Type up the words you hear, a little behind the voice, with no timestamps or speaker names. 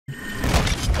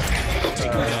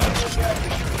take me down.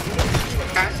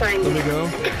 Let me go.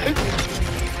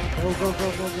 Go.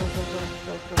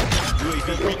 UAV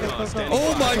recon standing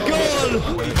Oh my god!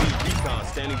 UAV recon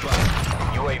standing by.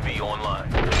 UAV online.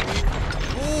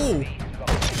 Oh!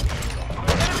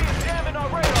 Enemy is jamming our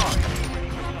radar.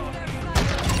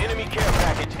 Enemy care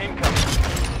package incoming.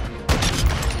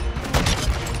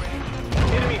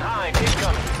 Enemy hind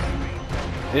incoming.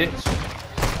 Bitch.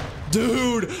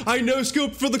 Dude, I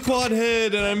no-scoped for the quad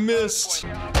head and I missed.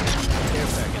 Care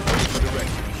package ready for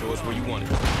direction. Show us where you want it.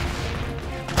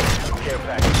 Care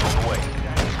package on the way.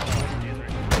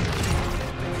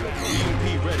 EMP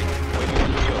ready. Waiting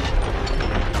on the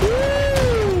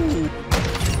Woo!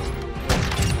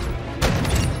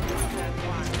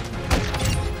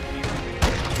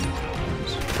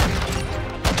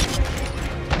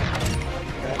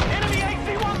 Enemy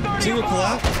AC-130. Single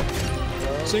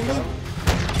collapse? Single?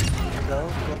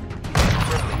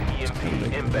 EMP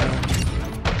inbound.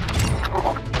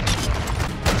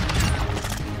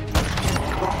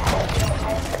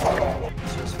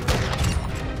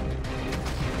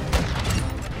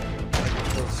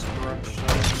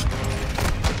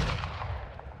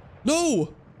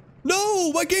 No!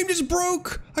 No! My game just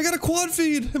broke! I got a quad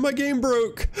feed and my game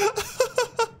broke.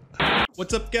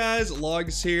 What's up guys,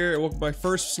 Logz here, and welcome to my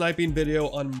first sniping video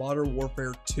on Modern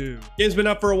Warfare 2. Game's been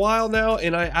out for a while now,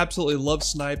 and I absolutely love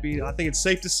sniping. I think it's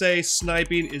safe to say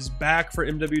sniping is back for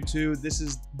MW2. This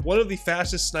is one of the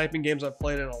fastest sniping games I've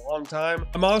played in a long time.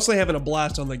 I'm honestly having a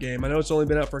blast on the game. I know it's only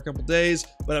been out for a couple days,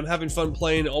 but I'm having fun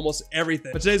playing almost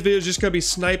everything. But today's video is just gonna be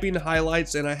sniping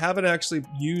highlights, and I haven't actually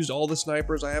used all the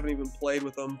snipers. I haven't even played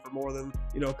with them for more than,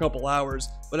 a couple hours,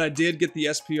 but I did get the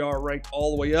SPR ranked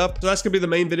all the way up. So that's gonna be the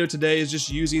main video today, is just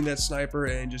using that sniper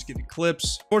and just getting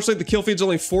clips. Fortunately, the kill feed's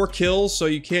only 4 kills, so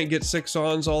you can't get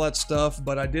 6-ons, all that stuff,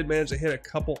 but I did manage to hit a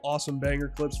couple awesome banger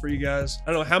clips for you guys.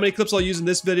 I don't know how many clips I'll use in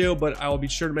this video, but I will be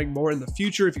sure to make more in the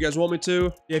future if you guys want me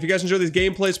to. Yeah, if you guys enjoy these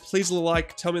gameplays, please leave a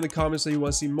like, tell me in the comments that you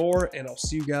want to see more, and I'll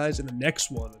see you guys in the next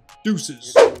one.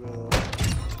 Deuces. Oh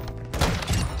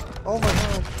my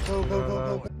god.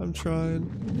 Go. I'm trying.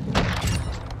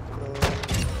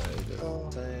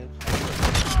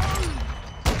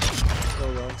 Go,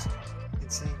 Logz.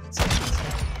 Insane.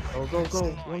 Go.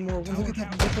 One more. Look at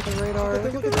that. Look at the radar.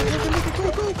 Look at that.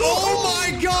 Go. Oh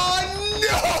my god,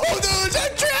 no! There's a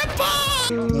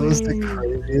triple! That was the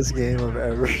craziest game I've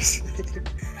ever seen.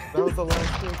 That was the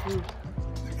last kill too.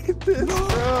 Look at this,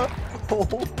 bro. Oh.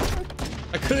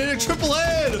 I couldn't hit a triple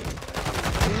head!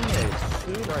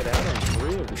 Shoot right at him.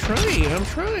 Really? I'm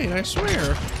trying, I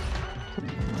swear.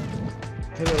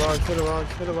 Hit it, Logz.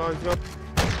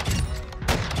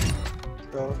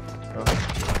 Go. Go.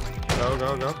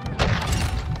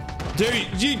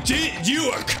 Dude,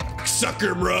 you a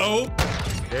sucker, bro.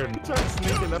 They're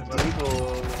sneaking up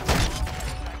people.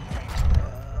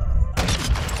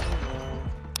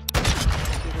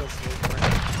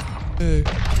 Hey.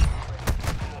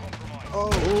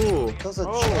 Oh, that was a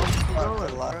jump.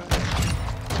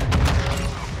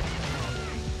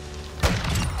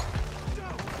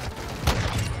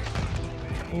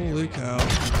 Holy cow.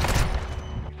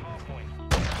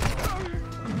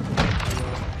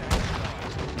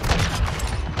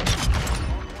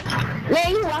 Yeah,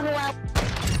 you walk around.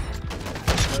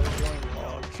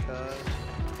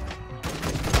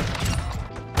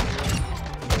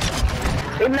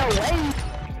 There's no way.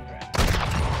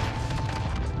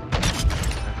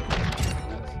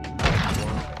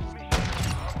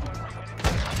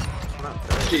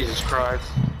 Jesus Christ.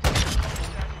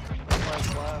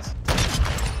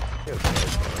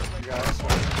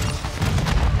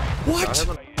 What?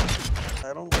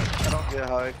 I don't get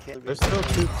how I can't. There's still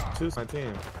two on my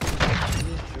team.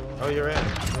 Oh, you're in.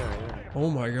 Yeah.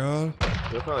 Oh my god.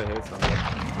 You'll probably hit something.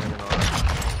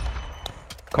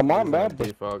 Come on, man.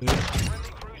 Default.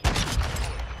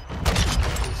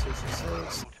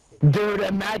 Dude,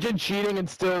 imagine cheating and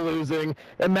still losing.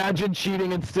 Imagine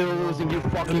cheating and still losing, you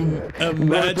fucking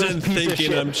Imagine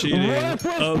thinking I'm cheating.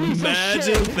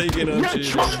 Imagine thinking I'm cheating. You're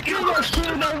tracking us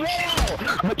through the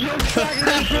wall! You're tracking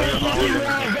us through the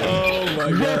wall! Oh my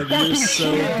god, you're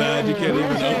so bad you can't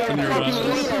even open your eyes.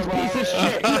 Piece of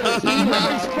shit!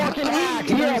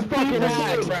 You're fucking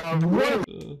hacks!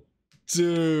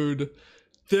 Dude,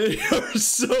 they are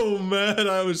so mad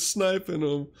I was sniping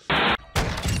them.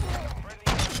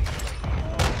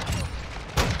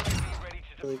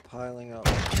 Really piling up.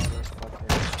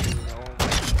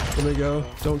 Let me go.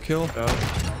 Don't kill. No.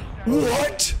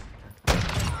 What?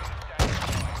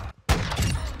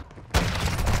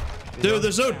 Dude,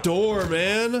 there's no door,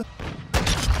 man.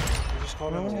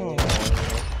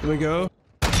 Let me go.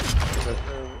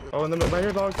 Oh, and then right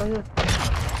here, Logz, right here.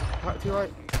 To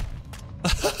right.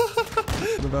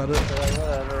 About it. They're like,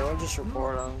 whatever, we'll just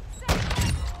report them.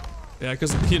 Yeah,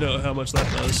 because you know how much that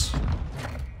does.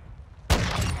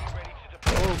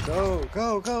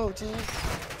 Go, team.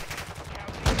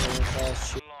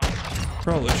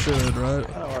 Probably should, right?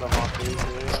 I don't want to mock these,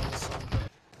 dude.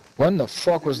 When the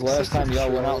fuck was the last time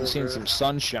y'all went out and seen some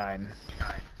sunshine?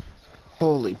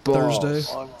 Holy balls.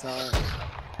 Thursday. Long time.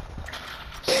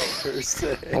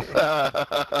 Thursday.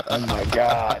 Oh my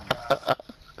god.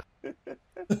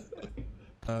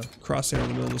 Crosshair in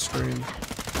the middle of the screen.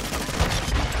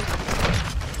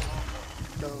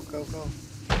 Go.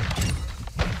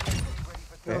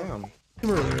 Damn. Come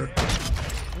earlier.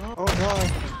 Oh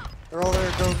god. They're all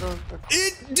there. Go.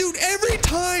 Dude, every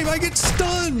time I get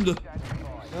stunned.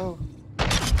 Go.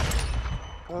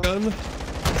 Gun.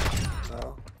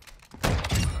 No.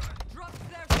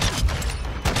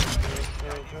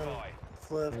 Go.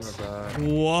 Flipped.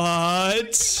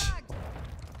 What?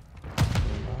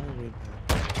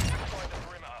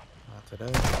 Not today.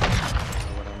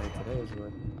 What I made today is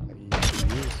what I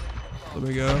use. Let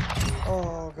me go.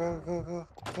 Oh, go.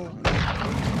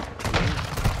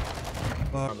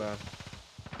 My bad.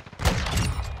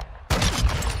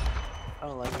 I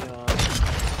don't like you on.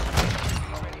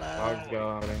 Logz go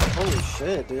out there. Holy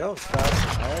shit, dude, that was fast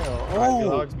as hell. Behind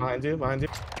you, Oh! Logz, behind you.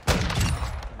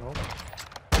 Nope.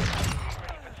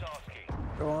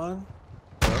 Go on.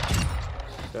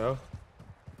 Go.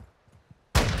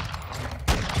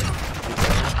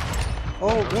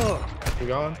 Oh, go! You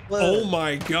going? Oh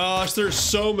my gosh, there's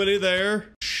so many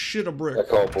there. Shit a brick. I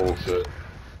call bullshit.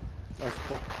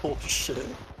 Bullshit.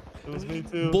 It was me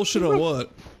too. Bullshit on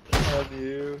what? Love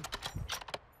you.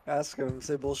 Ask him,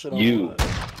 say bullshit on You. what?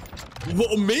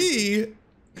 Well, me?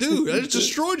 Dude, I just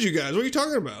destroyed you guys. What are you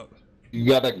talking about? You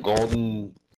got a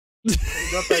golden. You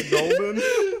got that golden?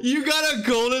 You got a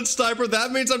golden sniper?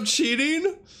 That means I'm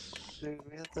cheating? Dude,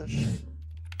 we have to